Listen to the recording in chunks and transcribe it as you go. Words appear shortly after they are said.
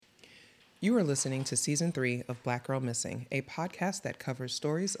You are listening to Season 3 of Black Girl Missing, a podcast that covers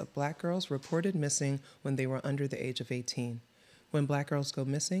stories of Black girls reported missing when they were under the age of 18. When Black girls go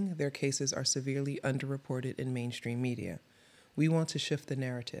missing, their cases are severely underreported in mainstream media. We want to shift the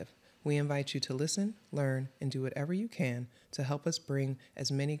narrative. We invite you to listen, learn, and do whatever you can to help us bring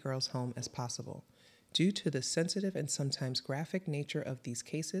as many girls home as possible. Due to the sensitive and sometimes graphic nature of these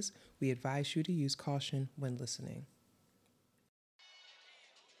cases, we advise you to use caution when listening.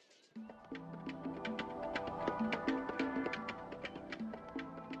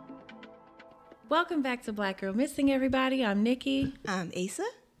 Welcome back to Black Girl Missing, everybody. I'm Nikki. I'm Asa.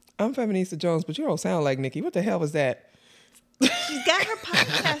 I'm Feminista Jones, but you don't sound like Nikki. What the hell was that? She's got her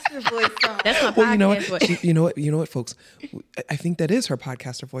podcaster voice on. That's my Well, podcast voice. you know what, folks? I think that is her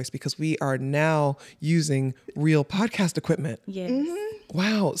podcaster voice because we are now using real podcast equipment. Yes. Mm-hmm.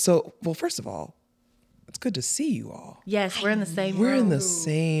 Wow. So, well, first of all, it's good to see you all. Yes, we're in the same We're room. in the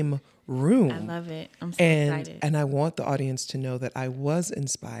same room. I love it. I'm so excited. And I want the audience to know that I was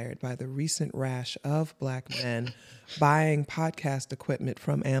inspired by the recent rash of Black men buying podcast equipment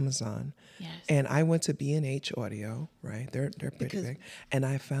from Amazon. Yes. And I went to B&H Audio, right? They're pretty big. And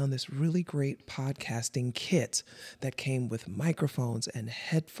I found this really great podcasting kit that came with microphones and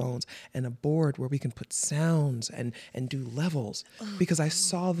headphones and a board where we can put sounds and do levels because I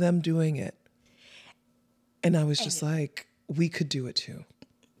saw them doing it. And I was just like, we could do it too.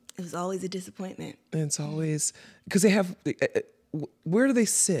 It was always a disappointment. And it's always, because they have, where do they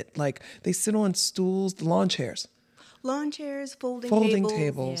sit? Like, they sit on stools, lawn chairs. Lawn chairs, folding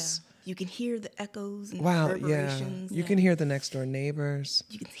tables. Yeah. You can hear the echoes and Wow, yeah. reverberations. You can hear the next door neighbors.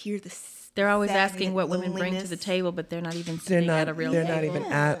 You can hear the They're always sadness, asking what women bring to loneliness. the table, but they're not even They're sitting at a not. real They're table. not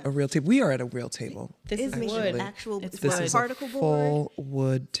even at a real table. We are at a real table. This It's is made wood. of actual It's This wood. is particle a board. full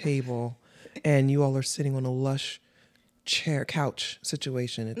wood table, and you all are sitting on a lush couch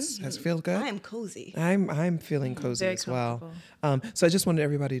situation. It feels good. I am cozy. I'm feeling cozy Very as well. comfortable. So I just wanted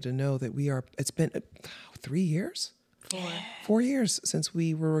everybody to know that we are. It's been 3 years. 4 years since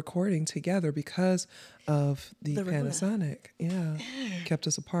we were recording together because of the Rona. Panasonic. Yeah, kept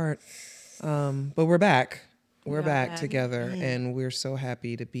us apart. But we're back. We're back together, and we're so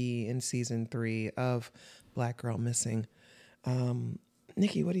happy to be in season 3 of Black Girl Missing.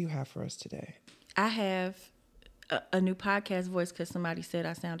 Nikki, what do you have for us today? I have a new podcast voice because somebody said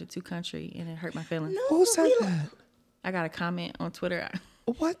I sounded too country and it hurt my feelings. No, Who said we that? I got a comment on Twitter.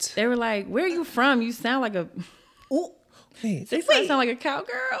 What? They were like, "Where are you from? You sound like a." Oh, Wait. They said I sound like a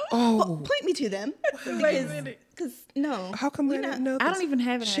cowgirl. Oh, point me to them. Because no. how come I didn't know this? I don't even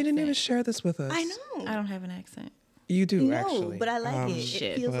have an She didn't even accent. share this with us. I know. I don't have an accent. You do, No, actually. but I like it. shit.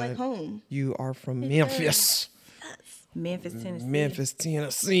 It feels But like home. You are from Memphis. Memphis, Tennessee. Memphis,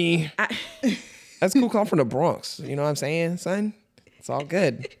 Tennessee. I- That's cool. 'Cause I'm from the Bronx. You know what I'm saying, son? It's all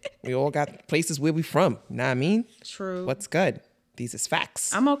good. We all got places where we from. You know what I mean? True. What's good? These is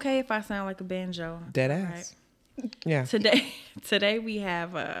facts. I'm okay if I sound like a banjo. Dead All ass. Yeah. Today we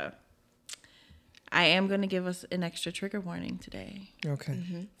have. I am going to give us an extra trigger warning today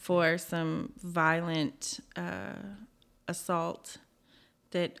Okay. for some violent assault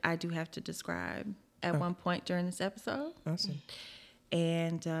that I do have to describe at one point during this episode. Awesome.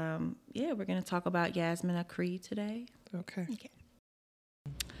 And we're going to talk about Yasmin Akri today, Okay.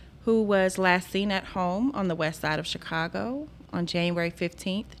 who was last seen at home on the west side of Chicago on January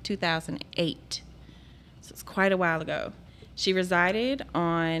 15th, 2008. So it's quite a while ago. She resided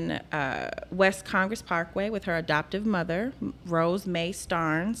on West Congress Parkway with her adoptive mother, Rose Mae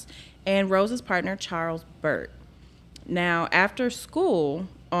Starnes, and Rose's partner, Charles Burt. Now, after school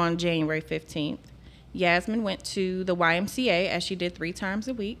on January 15th, Yasmin went to the YMCA as she did 3 times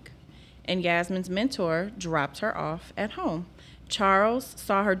a week, and Yasmin's mentor dropped her off at home. Charles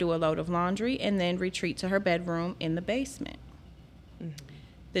saw her do a load of laundry and then retreat to her bedroom in the basement.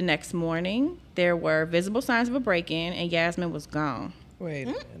 The next morning, there were visible signs of a break-in, and Yasmin was gone. Wait a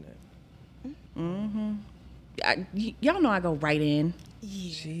minute. Y'all know I go right in.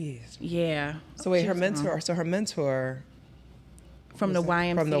 Jeez. Yeah. So wait, her mentor. So her mentor From the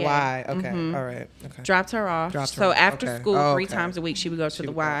YMCA. from the Y. Okay. All right. Okay. Dropped her off. Dropped her So off. after Okay. school, Oh, 3 okay. times a week, she would go to She the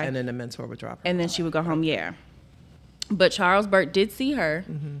would go- Y. and then the mentor would drop her. And then she would go home, yeah. But Charles Burt did see her.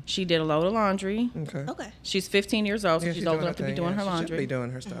 She did a load of laundry. Okay. Okay. She's 15 years old, so Yeah, she's old enough to be thing. doing Yeah, her she should laundry. be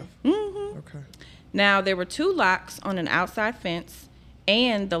doing her stuff. Okay. Now, there were 2 locks on an outside fence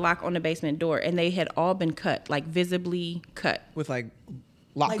and the lock on the basement door, and they had all been cut, like visibly cut. With like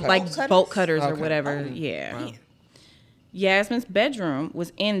lock Like cutters. Like cutters? bolt cutters or Okay. whatever. Yeah. Wow. Yasmin's bedroom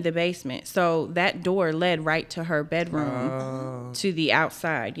was in the basement, so that door led right to her bedroom to the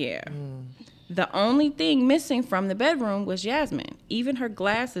outside. Yeah. The only thing missing from the bedroom was Yasmin. even her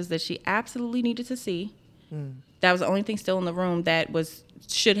glasses that she absolutely needed to see. That was the only thing still in the room that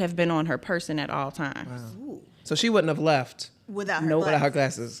should have been on her person at all times. Wow. So she wouldn't have left Without her without her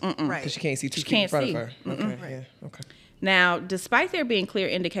glasses. glasses. Right. Because she can't see two She feet in can't front see. of her. Okay, yeah, okay. Now, despite there being clear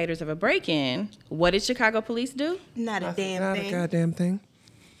indicators of a break-in, what did Chicago police do? Not a damn Not thing. a goddamn thing.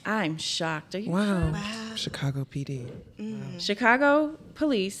 I'm shocked. Are you Wow. Wow. Chicago PD. Chicago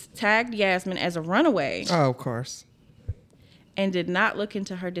police tagged Yasmin as a runaway Oh, of course. and did not look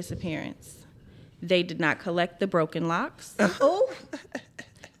into her disappearance. They did not collect the broken locks. Oh,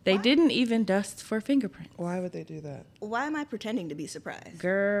 They didn't even dust for fingerprints. Why would they do that? why am I pretending to be surprised?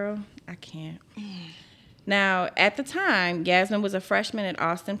 Girl, I can't. Now, at the time, Yasmin was a freshman at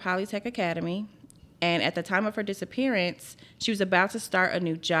Austin Polytech Academy, and at the time of her disappearance, she was about to start a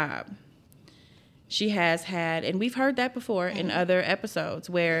new job. She has had, and we've heard that before in other episodes,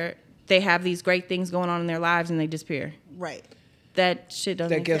 where they have these great things going on in their lives and they disappear. Right. That shit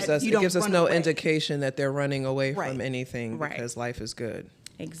doesn't That gives us you it don't gives us run no away. indication that they're running away Right. from anything Right. because life is good.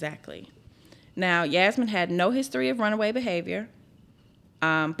 Exactly. Now, Yasmin had no history of runaway behavior,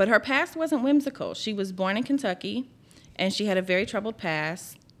 but her past wasn't whimsical. She was born in Kentucky, and she had a very troubled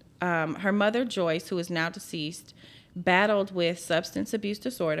past. Her mother, Joyce, who is now deceased, battled with substance abuse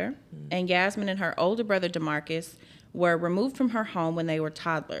disorder, and Yasmin and her older brother, DeMarcus, were removed from her home when they were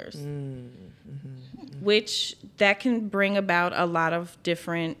toddlers, which that can bring about a lot of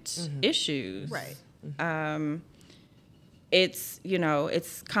different issues. Right.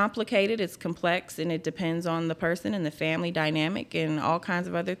 It's complicated, it's complex, and it depends on the person and the family dynamic and all kinds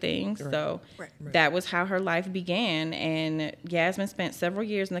of other things. Right. So Right. that was how her life began. And Yasmin spent several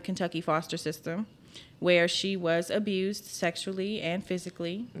years in the Kentucky foster system where she was abused sexually and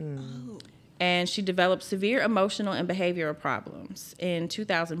physically. And she developed severe emotional and behavioral problems. In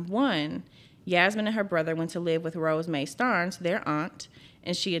 2001, Yasmin and her brother went to live with Rose Mae Starnes, their aunt,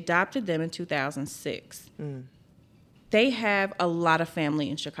 and she adopted them in 2006. They have a lot of family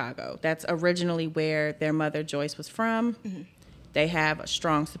in Chicago. That's originally where their mother, Joyce, was from. They have a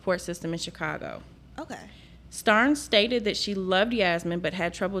strong support system in Chicago. Okay. Starnes stated that she loved Yasmin but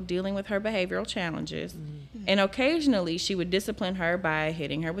had trouble dealing with her behavioral challenges. And occasionally she would discipline her by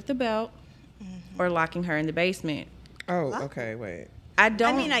hitting her with the belt or locking her in the basement. Oh, okay, wait. I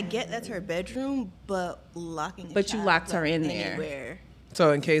don't. I mean, I get that's her bedroom, but locking. A But you child locked her up in there. anywhere.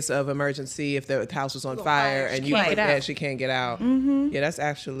 So in case of emergency, if the house was on fire and She can't get out. she can't get out. Yeah, that's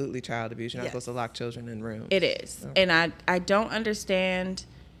absolutely child abuse. You're not Yes. supposed to lock children in rooms. It is. And I don't understand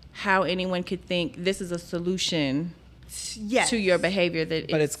how anyone could think this is a solution Yes. to your behavior.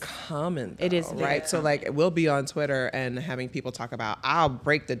 But it's common, though, It is very right? So, like, we'll be on Twitter and having people talk about, I'll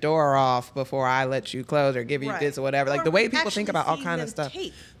break the door off before I let you close or give you Right. this or whatever. Like, Or the way people actually think about all seeing kind of them stuff.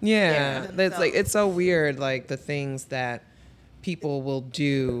 tape. Yeah. Yeah. It's like, it's so weird, like, the things that people will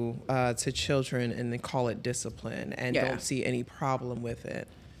do to children and they call it discipline and Yeah. don't see any problem with it.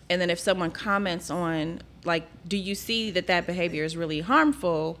 And then if someone comments on, like, do you see that behavior is really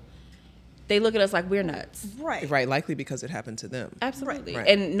harmful? They look at us like we're nuts. Right. Right, likely because it happened to them. Absolutely. Right.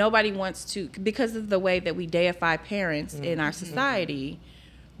 And nobody wants to, because of the way that we deify parents in our society,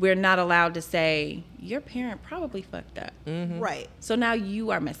 we're not allowed to say, your parent probably fucked up. Right. So now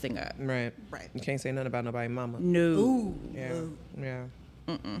you are messing up. Right. Right. You can't say nothing about nobody's mama. No. Ooh. Yeah. Yeah.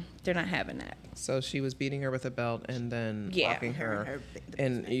 They're not having that. So she was beating her with a belt and then Yeah. locking her. Her-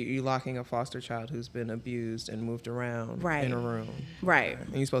 And you locking a foster child who's been abused and moved around Right. in a room. Right.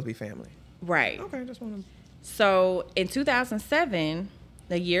 And you're supposed to be family. Right. Okay, just want to. So in 2007,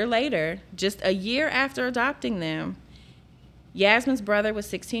 a year later, just a year after adopting them, Yasmin's brother was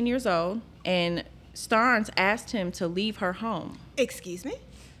 16 years old, and Starnes asked him to leave her home. Excuse me?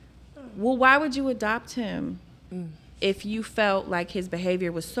 Well, why would you adopt him if you felt like his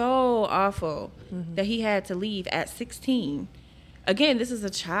behavior was so awful that he had to leave at 16? Again, this is a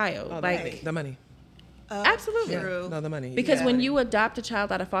child. Oh, like, the money. absolutely. True. No, the money. Because Yeah. when you adopt a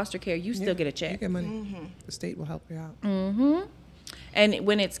child out of foster care, you still get a You check. get money. The state will help you out. And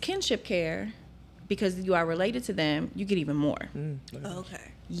when it's kinship care, because you are related to them, you get even more.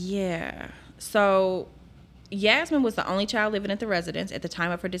 Okay. Yeah. So Yasmin was the only child living at the residence at the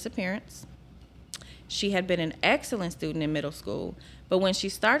time of her disappearance. She had been an excellent student in middle school, but when she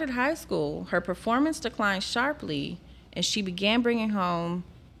started high school, her performance declined sharply and she began bringing home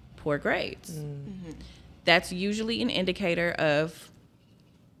poor grades. That's usually an indicator of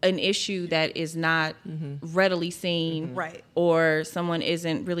an issue that is not readily seen, Right. or someone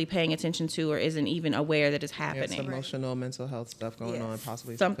isn't really paying attention to or isn't even aware that it's Yeah, happening. some emotional, mental health stuff going Yes. on,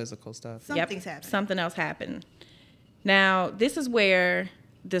 possibly Some- some physical stuff. Something's happening. Something else happened. Now, this is where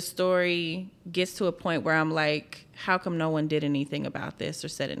the story gets to a point where I'm like, how come no one did anything about this or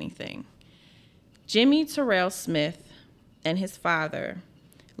said anything? Jimmy Terrell Smith and his father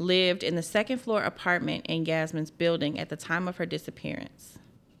lived in the second floor apartment in Yasmin's building at the time of her disappearance.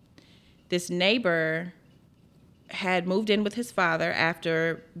 This neighbor had moved in with his father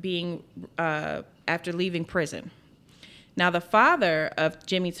after leaving prison. Now, the father of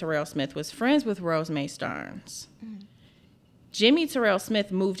Jimmy Terrell Smith was friends with Rose Mae Starnes. Jimmy Terrell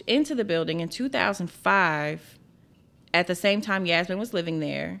Smith moved into the building in 2005 at the same time Yasmin was living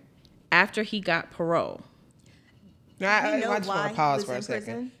there after he got parole. I know just why want he to pause was for a in second.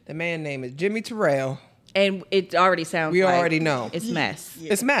 prison? The man name is Jimmy Terrell. And it already sounds We like already know. it's mess.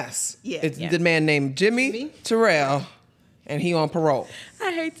 Yeah. It's mess. Yeah. It's Yeah. the man named Jimmy Terrell, and he on parole.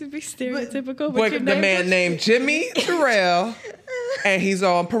 I hate to be stereotypical, But your the name man was- named Jimmy Terrell, and he's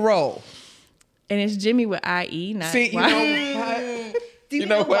on parole. And it's Jimmy with IE, not See, you Y. know what? Do you You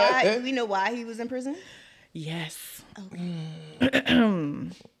know know what? why? Do we know why he was in prison? Yes.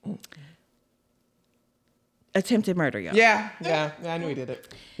 Okay. Attempted murder, y'all. Yeah, I knew he did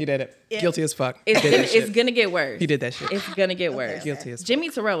it. He did it. Yeah. Guilty as fuck. It's He did gonna, that shit. it's gonna get worse. He did that shit. It's gonna get worse. Guilty as fuck. Jimmy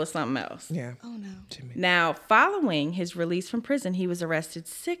Terrell is something else. Yeah. Oh no. Jimmy. Now, following his release from prison, he was arrested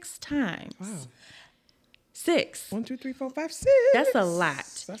 6 times. Wow. 6. 1, 2, 3, 4, 5, 6. That's a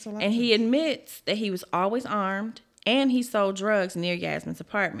lot. That's a lot. And he admits that he was always armed and he sold drugs near Yasmin's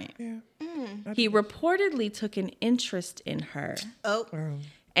apartment. Yeah. He reportedly took an interest in her, Oh.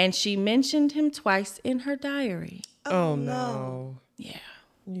 and she mentioned him twice in her diary. Oh no. Yeah.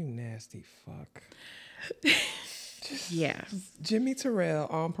 You nasty fuck. Yeah. Jimmy Terrell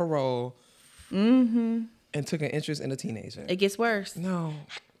on parole. Mm-hmm. And took an interest in a teenager. It gets worse. No.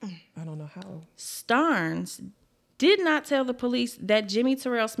 I don't know how. Starnes did not tell the police that Jimmy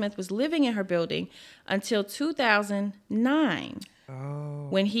Terrell Smith was living in her building until 2009, Oh.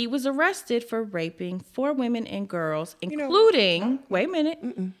 when he was arrested for raping 4 women and girls, know- including, wait a minute,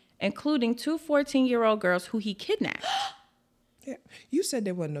 including 2 14-year-old girls who he kidnapped. Yeah. You said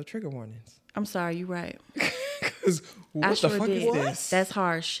there wasn't no trigger warnings. I'm sorry, you're right. 'Cause what I the sure fuck did. is this? That's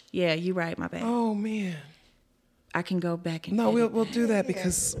harsh. Yeah, you're right, my bad. Oh man. I can go back and No, edit. we'll do that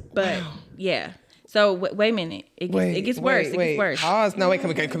because. But yeah. So wait a minute. It gets worse. It gets worse. Pause. No, wait.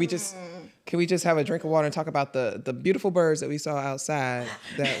 Can we just have a drink of water and talk about the beautiful birds that we saw outside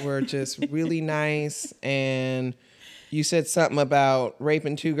that were just really nice? And you said something about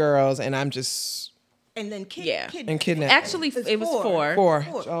raping 2 girls, and I'm just And then Yeah. and kidnapping. Actually, it was 4. 4.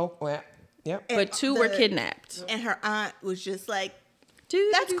 Four. Oh, well, yep. And But 2 were kidnapped. And her aunt was just like,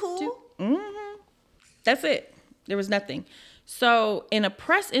 That's "That's cool." That's it. There was nothing. So in a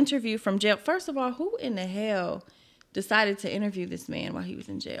press interview from jail, first of all, who in the hell decided to interview this man while he was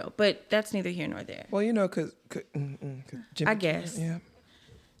in jail? But that's neither here nor there. Well, you know, cause Jimmy, I guess. Yeah.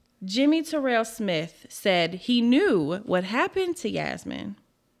 Jimmy Terrell Smith said he knew what happened to Yasmin,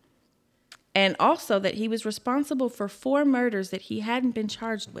 and also that he was responsible for 4 murders that he hadn't been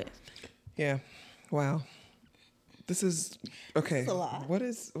charged with. Yeah. Wow. This is okay. It's a lot. What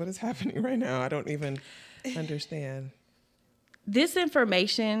is happening right now? I don't even understand. This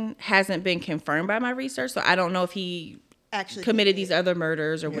information hasn't been confirmed by my research, so I don't know if he actually committed these other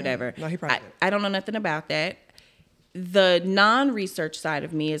murders or whatever. No, he probably did. I don't know nothing about that. The non-research side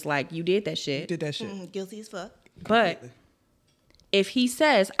of me is like, you did that shit. Did that shit. guilty as fuck. But if he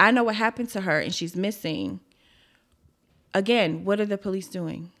says, I know what happened to her and she's missing, again, what are the police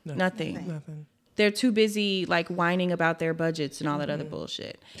doing? Nothing. Nothing. They're too busy like whining about their budgets and all that other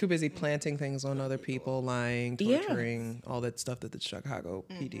bullshit. Too busy planting things on other people, lying, Yeah. torturing, all that stuff that the Chicago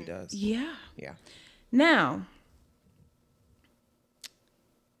PD does. Yeah. Yeah. Now,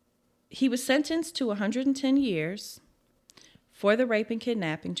 he was sentenced to 110 years for the rape and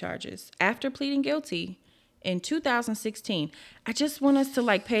kidnapping charges after pleading guilty in 2016. I just want us to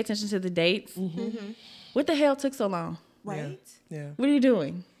like pay attention to the dates. What the hell took so long? Right? Yeah. What are you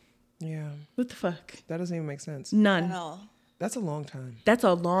doing? Yeah. What the fuck? That doesn't even make sense. At None. all. That's a long time. That's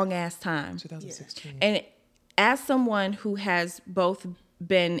a long ass time. 2016. And as someone who has both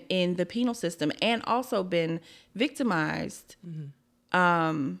been in the penal system and also been victimized,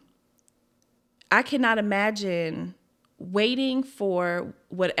 I cannot imagine waiting for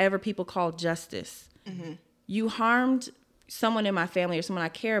whatever people call justice. You harmed someone in my family or someone I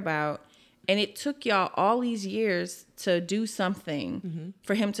care about, and it took y'all all these years to do something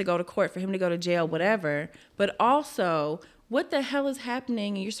for him to go to court, for him to go to jail, whatever. But also, what the hell is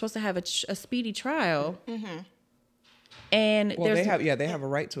happening? You're supposed to have a speedy trial. And Well, there's they have a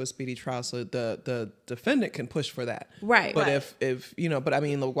right to a speedy trial, so the defendant can push for that. Right. But Right. if but I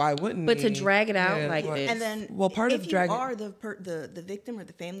mean, look, why wouldn't? But to he? drag it out like well, this. And then, Well, part if of you dragging- are the victim or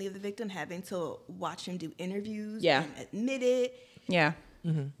the family of the victim, having to watch him do interviews, Yeah. and admit it. Yeah.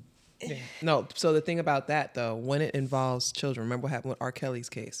 No, so the thing about that though, when it involves children, remember what happened with R. Kelly's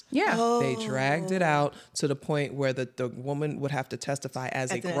case? Yeah. They dragged it out to the point where the woman would have to testify as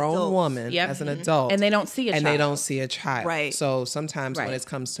a As an grown adult. woman, Yep. as an adult. And they don't see a and they child. don't see a child. Right. So sometimes when Right. it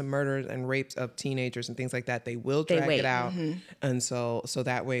comes to murders and rapes of teenagers and things like that, they will They drag wait. it out. And so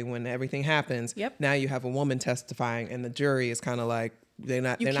that way when everything happens, Yep. now you have a woman testifying and the jury is kind of like, they're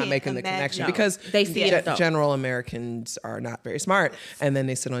not can't making the imagine. connection No. because They see it adult. general Americans are not very smart, and then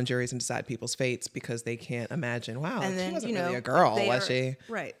they sit on juries and decide people's fates because they can't imagine. Wow, And then, she wasn't you know, really a girl, they was are- she?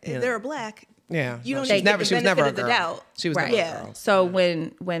 Right. You know. If they're a black, Yeah, you no, don't she was get never. the She was never a benefit of the girl. doubt. She was Right. never Yeah. a girl. So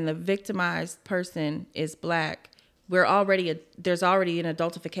when the victimized person is black, there's already an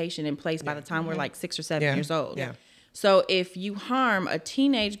adultification in place by the time we're like 6 or 7 Yeah. years old. Yeah. So if you harm a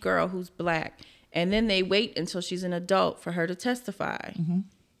teenage girl who's black and then they wait until she's an adult for her to testify,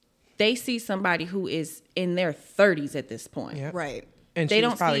 they see somebody who is in their 30s at this point. Yeah. Right. And They she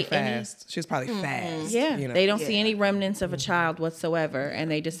don't was probably see any- fast. She was probably fast. Yeah, you know? they don't see Yeah. any remnants of a child whatsoever, and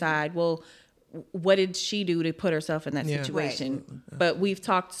they decide, well, what did she do to put herself in that Yeah. situation? But we've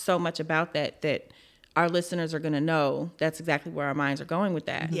talked so much about that our listeners are going to know that's exactly where our minds are going with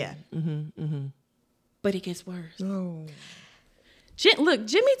that. Yeah. But it gets worse. Oh. Look,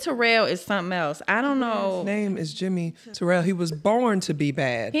 Jimmy Terrell is something else. I don't know. His name is Jimmy Terrell. He was born to be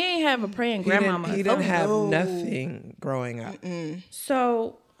bad. He ain't have a praying He grandmama. didn't, he didn't have no. nothing growing up.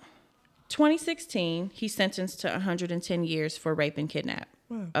 So, 2016, he's sentenced to 110 years for rape and kidnap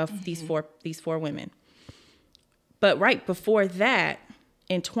of these four women. But right before that,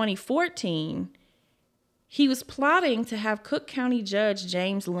 in 2014, he was plotting to have Cook County Judge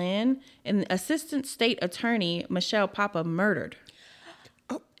James Lynn and Assistant State Attorney Michelle Papa murdered.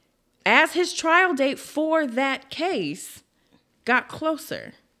 As his trial date for that case got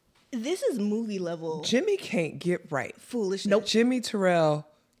closer. This is movie level Jimmy can't get right. foolishness. Nope. Jimmy Terrell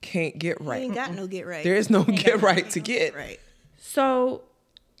can't get He right. ain't got no get right. There is no get right to get. Right. So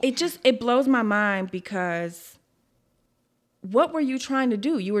it blows my mind because what were you trying to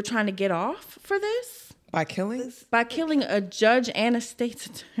do? You were trying to get off for this? By killing? By killing a judge and a state's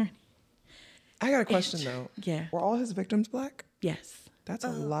attorney. I got a question though. Yeah. Were all his victims black? Yes. That's a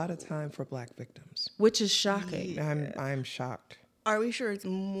lot of time for black victims. Which is shocking. I'm shocked. Are we sure it's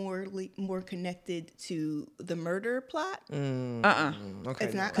more connected to the murder plot? Okay.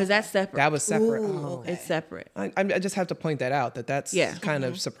 It's not. Because that's separate. That was separate. Ooh, Oh. okay. It's separate. I just have to point that out. That's Yeah. kind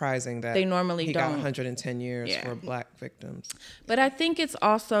of surprising that They normally he got don't. 110 years Yeah. for black victims. But I think it's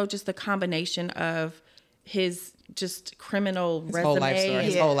also just a combination of his just criminal His resume. whole life story.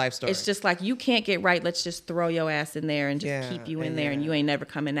 His Yeah. whole life story. It's just like, you can't get right. Let's just throw your ass in there and just Yeah, keep you in and there and yeah. you ain't never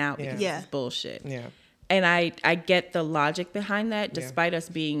coming out because Yeah. this is bullshit. yeah. And I get the logic behind that. Despite us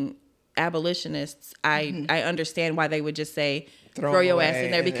being abolitionists, I understand why they would just say, Throw throw him your ass away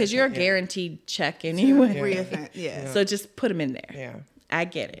in there and because then- you're a yeah. guaranteed check anyway. Reoffend. Yeah. So just put him in there. Yeah. I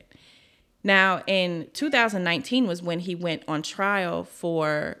get it. Now, in 2019 was when he went on trial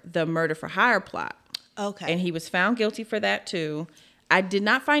for the murder for hire plot. Okay. And he was found guilty for that too. I did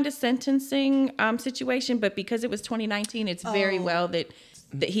not find a sentencing situation, but because it was 2019, it's very well that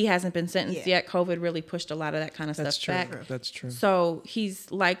he hasn't been sentenced Yeah. yet. COVID really pushed a lot of that kind of That's stuff true. back. That's true. So he's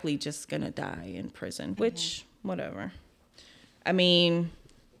likely just going to die in prison, which, whatever. I mean,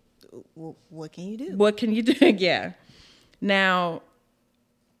 Well, what can you do? what can you do? Yeah. Now,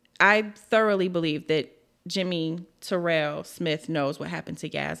 I thoroughly believe that Jimmy Terrell Smith knows what happened to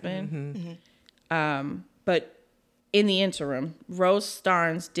Yasmin. But in the interim, Rose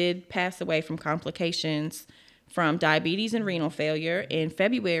Starnes did pass away from complications from diabetes and renal failure in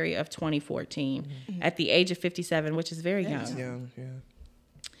February of 2014 at the age of 57, which is very young. Yeah.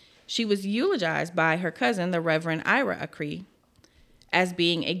 She was eulogized by her cousin, the Reverend Ira Acree, as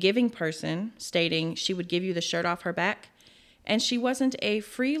being a giving person, stating she would give you the shirt off her back, and she wasn't a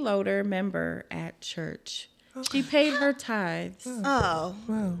freeloader member at church. She paid her tithes. Oh,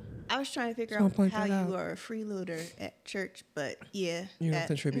 Wow. I was trying to figure Just wanna out point how that you out. are a freeloader at church, but yeah. You don't that-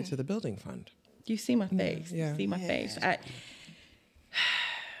 contribute to the building fund. You see my face. yeah. You see my face.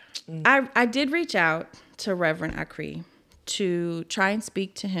 I did reach out to Reverend Acree to try and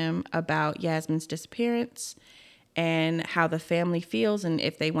speak to him about Yasmin's disappearance and how the family feels and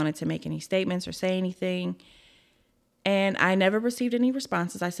if they wanted to make any statements or say anything. And I never received any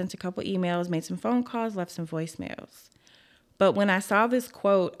responses. I sent a couple emails, made some phone calls, left some voicemails. But when I saw this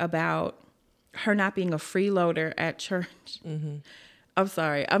quote about her not being a freeloader at church. I'm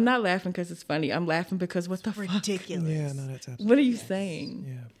sorry. I'm not laughing because it's funny. I'm laughing because what the fuck? Ridiculous. Yeah, no, that's absolutely. What are you saying?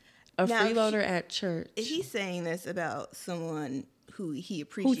 Yeah. A Now, freeloader at church. He's saying this about someone who he Who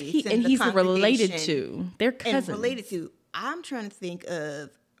appreciates and the he's related congregation to. They're cousins. and related to. I'm trying to think of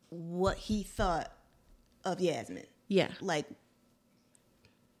what he thought of Yasmin. Yeah. Like,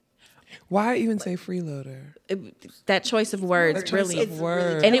 Why even say freeloader? That choice of words That choice really. of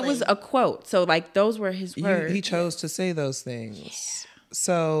words. And it was a quote. So, like, those were his words. He chose to say those things.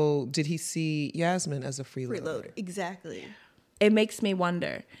 So did he see Yasmin as a freeloader? freeloader. Exactly. It makes me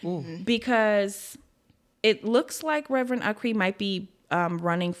wonder. Because it looks like Reverend Akri might be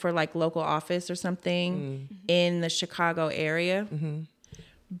running for, like, local office or something in the Chicago area.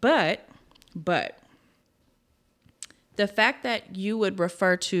 But the fact that you would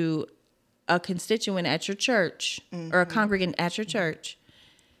refer to a constituent at your church or a congregant at your church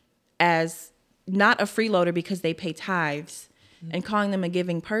as not a freeloader because they pay tithes and calling them a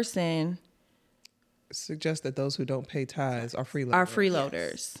giving person Suggests that those who don't pay tithes are freeloaders. are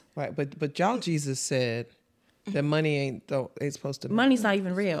freeloaders. Right, but y'all Jesus said that money ain't supposed to. Money's not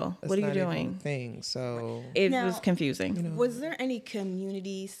even real. It's What are you not even a doing? thing. So It Now, was confusing. Was there any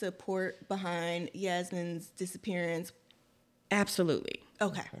community support behind Yasmin's disappearance? Absolutely.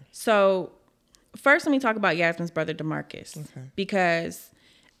 Okay. So, first, let me talk about Yasmin's brother, DeMarcus. Okay. Because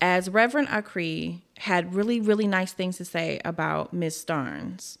as Reverend Akri had really, really nice things to say about Ms.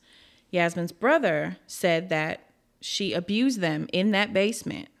 Starnes, Yasmin's brother said that she abused them in that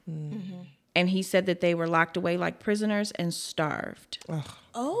basement. And he said that they were locked away like prisoners and starved.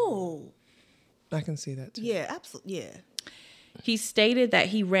 Oh, I can see that too. yeah, absolutely. Yeah. He stated that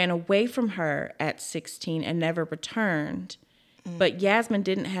he ran away from her at 16 and never returned. But Yasmin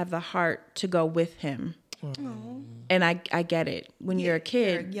didn't have the heart to go with him. And I get it. When you're a You're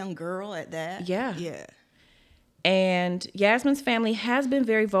kid. a young girl at that. Yeah. Yeah. And Yasmin's family has been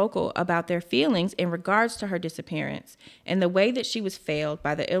very vocal about their feelings in regards to her disappearance and the way that she was failed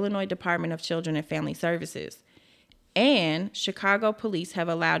by the Illinois Department of Children and Family Services. And Chicago police have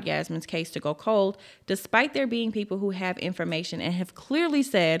allowed Yasmin's case to go cold, despite there being people who have information and have clearly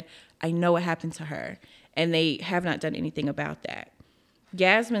said, I know what happened to her. And they have not done anything about that.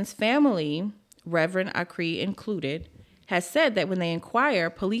 Yasmin's family, Reverend Akri included, has said that when they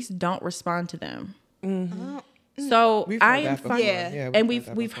inquire, police don't respond to them. So We've I heard am that before. fine. Yeah. And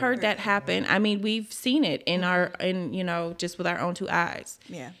we've heard that happen. I mean, we've seen it in just with our own two eyes.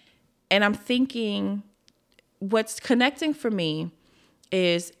 Yeah. And I'm thinking what's connecting for me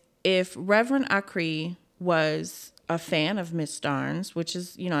is if Reverend Akri was a fan of Miss Starnes, which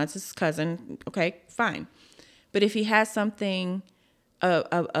is, it's his cousin, okay, fine. But if he has something,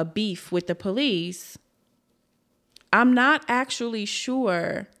 a beef with the police, I'm not actually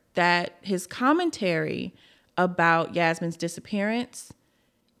sure that his commentary about Yasmin's disappearance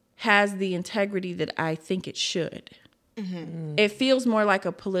has the integrity that I think it should. It feels more like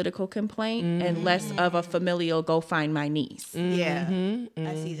a political complaint and less of a familial go find my niece. Yeah.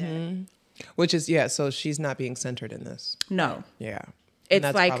 I see that. Which is so she's not being centered in this. No. Yeah. And It's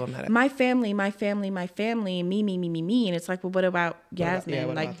that's like problematic. my family, me. And it's like, well, what about Yasmin?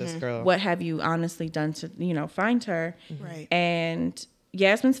 what like, about this girl? what have you honestly done to, find her? Right. And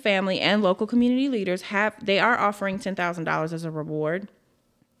Yasmin's family and local community leaders they are offering $10,000 as a reward.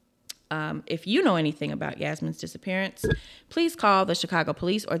 If you know anything about Yasmin's disappearance, please call the Chicago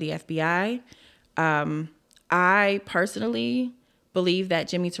police or the FBI. I personally believe that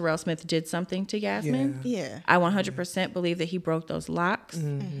Jimmy Terrell Smith did something to Yasmin. Yeah. I 100% believe that he broke those locks.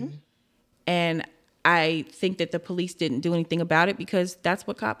 And I think that the police didn't do anything about it because that's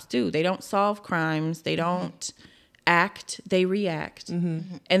what cops do. They don't solve crimes. They don't act. They react.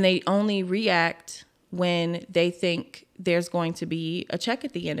 And they only react when they think there's going to be a check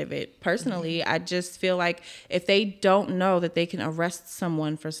at the end of it. Personally, I just feel like if they don't know that they can arrest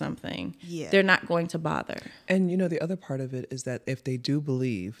someone for something, they're not going to bother. And the other part of it is that if they do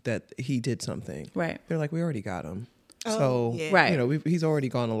believe that he did something, Right. they're like, we already got him. Oh, So yeah. Right. He's already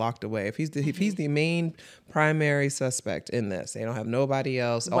gone and locked away. If he's the main primary suspect in this, they don't have nobody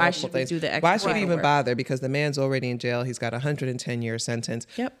else. Why all should we things. do the Why extra should we even work? bother? Because the man's already in jail. He's got a 110-year sentence.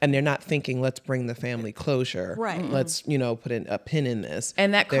 Yep. And they're not thinking, let's bring the family closure. Right. Let's put in a pin in this.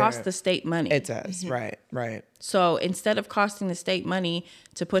 And that costs They're- the state money. It does. Right. So instead of costing the state money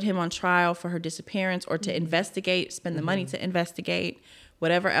to put him on trial for her disappearance or to investigate, spend the money to investigate,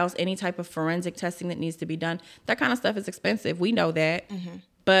 whatever else, any type of forensic testing that needs to be done, that kind of stuff is expensive. We know that.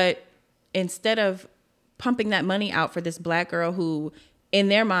 But instead of pumping that money out for this black girl who in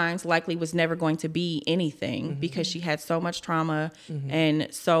their minds likely was never going to be anything because she had so much trauma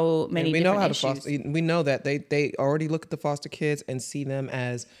and so many And we different know how to issues. foster. We know that they already look at the foster kids and see them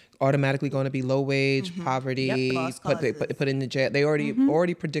as automatically going to be low wage, poverty, Lost put causes. put in the jail. They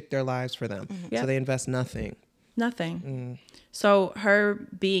already predict their lives for them, so Yep. they invest nothing. Nothing. So her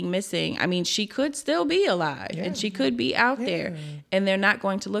being missing, I mean, she could still be alive and she could be out there, and they're not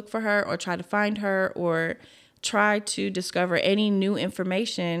going to look for her or try to find her or try to discover any new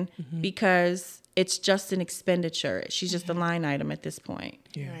information because it's just an expenditure. She's just a line item at this point.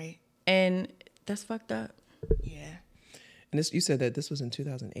 Yeah. Right. And that's fucked up. Yeah. And this, you said that this was in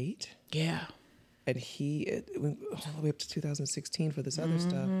 2008, Yeah. and it went all the way up to 2016 for this other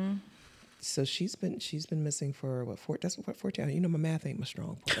stuff. So she's been missing for what, 14? You know, my math ain't my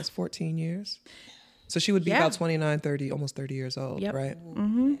strong point. That's 14 years. So she would be Yeah. about 29, 30, almost 30 years old, Yep. right?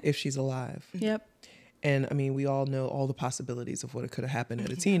 If she's alive. Yep. And I mean, we all know all the possibilities of what could have happened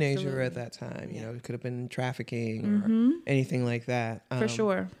at a teenager at that time. You know, it could have been trafficking or anything like that. For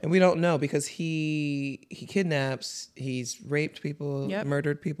sure. And we don't know because he kidnaps, he's raped people, Yep.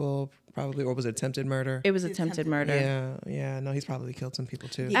 murdered people, probably, or was it attempted murder? It was attempted murder. Yeah. No, he's probably killed some people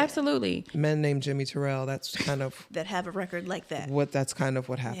too. Absolutely. Men named Jimmy Terrell. That's kind of That have a record like that. what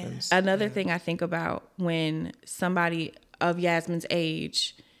happens. Another thing I think about when somebody of Yasmin's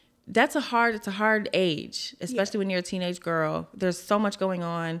age, it's a hard age, especially when you're a teenage girl. There's so much going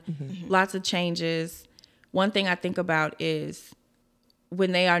on, lots of changes. One thing I think about is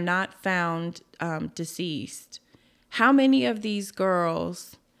when they are not found deceased, how many of these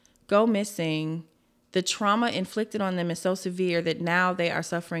girls go missing? The trauma inflicted on them is so severe that now they are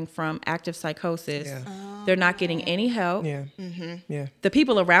suffering from active psychosis. Yeah. They're not getting any help. Yeah. Yeah. The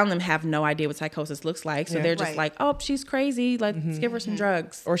people around them have no idea what psychosis looks like. So Yeah. they're just Right. like, oh, she's crazy. Let's give her some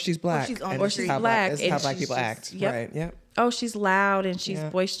drugs. Or she's black. she's on and the this is street. how Black, This is how and black she's people just- act. yep. Right. Yep. Oh, she's loud and she's Yeah.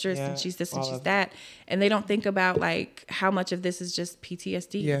 boisterous Yeah. and she's this and All she's of it. that. And they don't think about like how much of this is just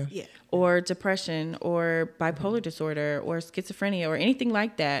PTSD Yeah. Yeah. or depression or bipolar disorder or schizophrenia or anything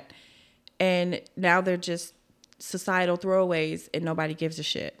like that. And now they're just societal throwaways and nobody gives a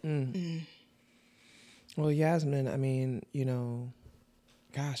shit. Well, Yasmin, I mean, you know,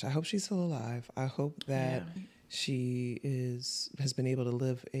 gosh, I hope she's still alive. I hope that she has been able to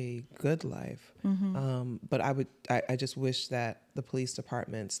live a good life. But I just wish that the police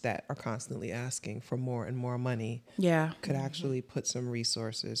departments that are constantly asking for more and more money Yeah. could actually put some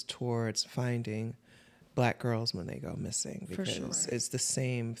resources towards finding Black girls when they go missing, because it's the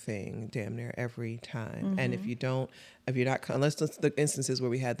same thing damn near every time. And if you're not, unless it's the instances where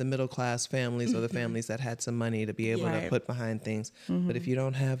we had the middle class families or the families that had some money to be able to Right. put behind things. But if you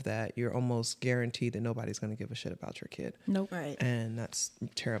don't have that, you're almost guaranteed that nobody's going to give a shit about your kid. Nope. Right. And that's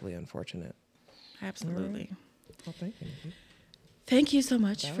terribly unfortunate. Absolutely. Well, thank you. Thank you so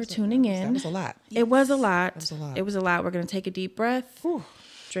much for tuning in. That was a lot. It was a lot. was a lot. It was a lot. We're going to take a deep breath,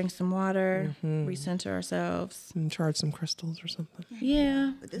 drink some water, recenter ourselves. And charge some crystals or something.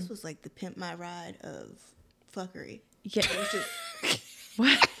 Yeah. But this was like the pimp my ride of fuckery. Yeah. It was just,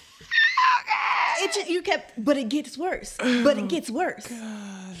 What? you kept, but it gets worse. But it gets worse.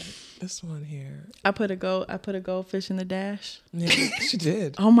 This one here. I put a goldfish in the dash. Yeah, she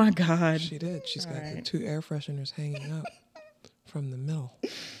did. Oh my God. She did. She's got the right. 2 air fresheners hanging up from the middle.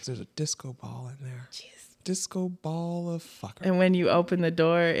 There's a disco ball in there. Jeez. Disco ball of fucker. And when you open the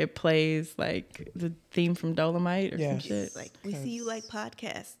door, it plays like the theme from Dolomite or Yeah. some shit. It's like, we see you like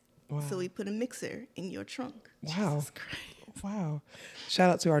podcasts. Wow. So we put a mixer in your trunk. Wow. Wow. Shout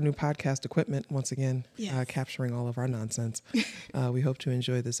out to our new podcast equipment once again, Yes. capturing all of our nonsense. We hope to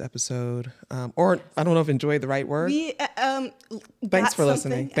enjoy this episode. Or I don't know if enjoy the right word. We, Thanks for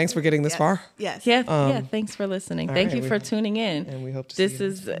listening. Thanks for getting this far. Yes. Yeah, thanks for listening. Thank right, you we for hope- tuning in. And we hope to see This you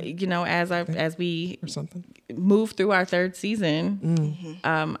is, as we or something. move through our 3rd season,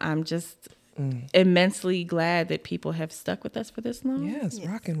 I'm just immensely glad that people have stuck with us for this long. Yes,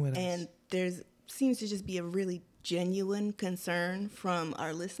 rocking with us. And there's seems to just be a really genuine concern from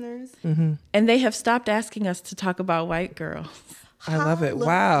our listeners. And they have stopped asking us to talk about white girls. I love it.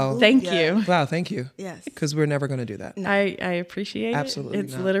 Wow. Thank Yeah. you. Wow, thank you. Yes. Because we're never going to do that. I appreciate Absolutely it.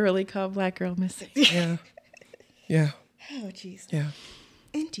 It's not. literally called Black Girl Missing. Yeah. Yeah. Oh, jeez. Yeah.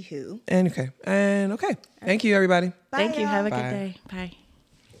 Anywho. And okay. Thank you, everybody. Thank you. y'all. Have a Bye. good day. Bye.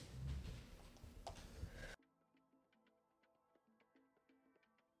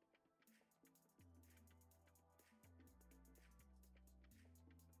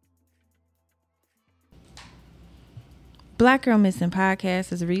 Black Girl Missing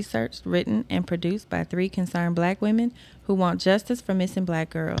Podcast is researched, written, and produced by 3 concerned Black women who want justice for missing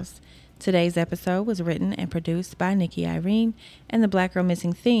Black girls. Today's episode was written and produced by Nikki Irene, and the Black Girl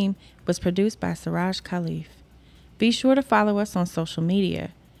Missing theme was produced by Siraj Khalif. Be sure to follow us on social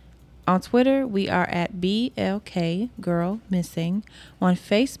media. On Twitter, we are at BLK Girl Missing. On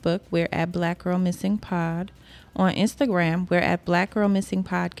Facebook, we're at Black Girl Missing Pod. On Instagram, we're at Black Girl Missing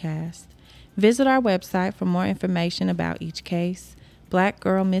Podcast. Visit our website for more information about each case,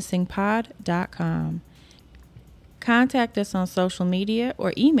 blackgirlmissingpod.com. Contact us on social media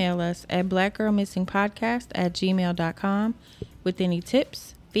or email us at blackgirlmissingpodcast@gmail.com with any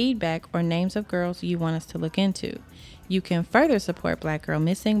tips, feedback, or names of girls you want us to look into. You can further support Black Girl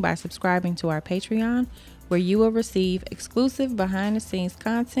Missing by subscribing to our Patreon, where you will receive exclusive behind-the-scenes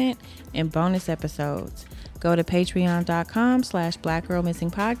content and bonus episodes. Go to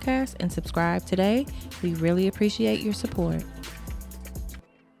patreon.com/blackgirlmissingpodcast and subscribe today. We really appreciate your support.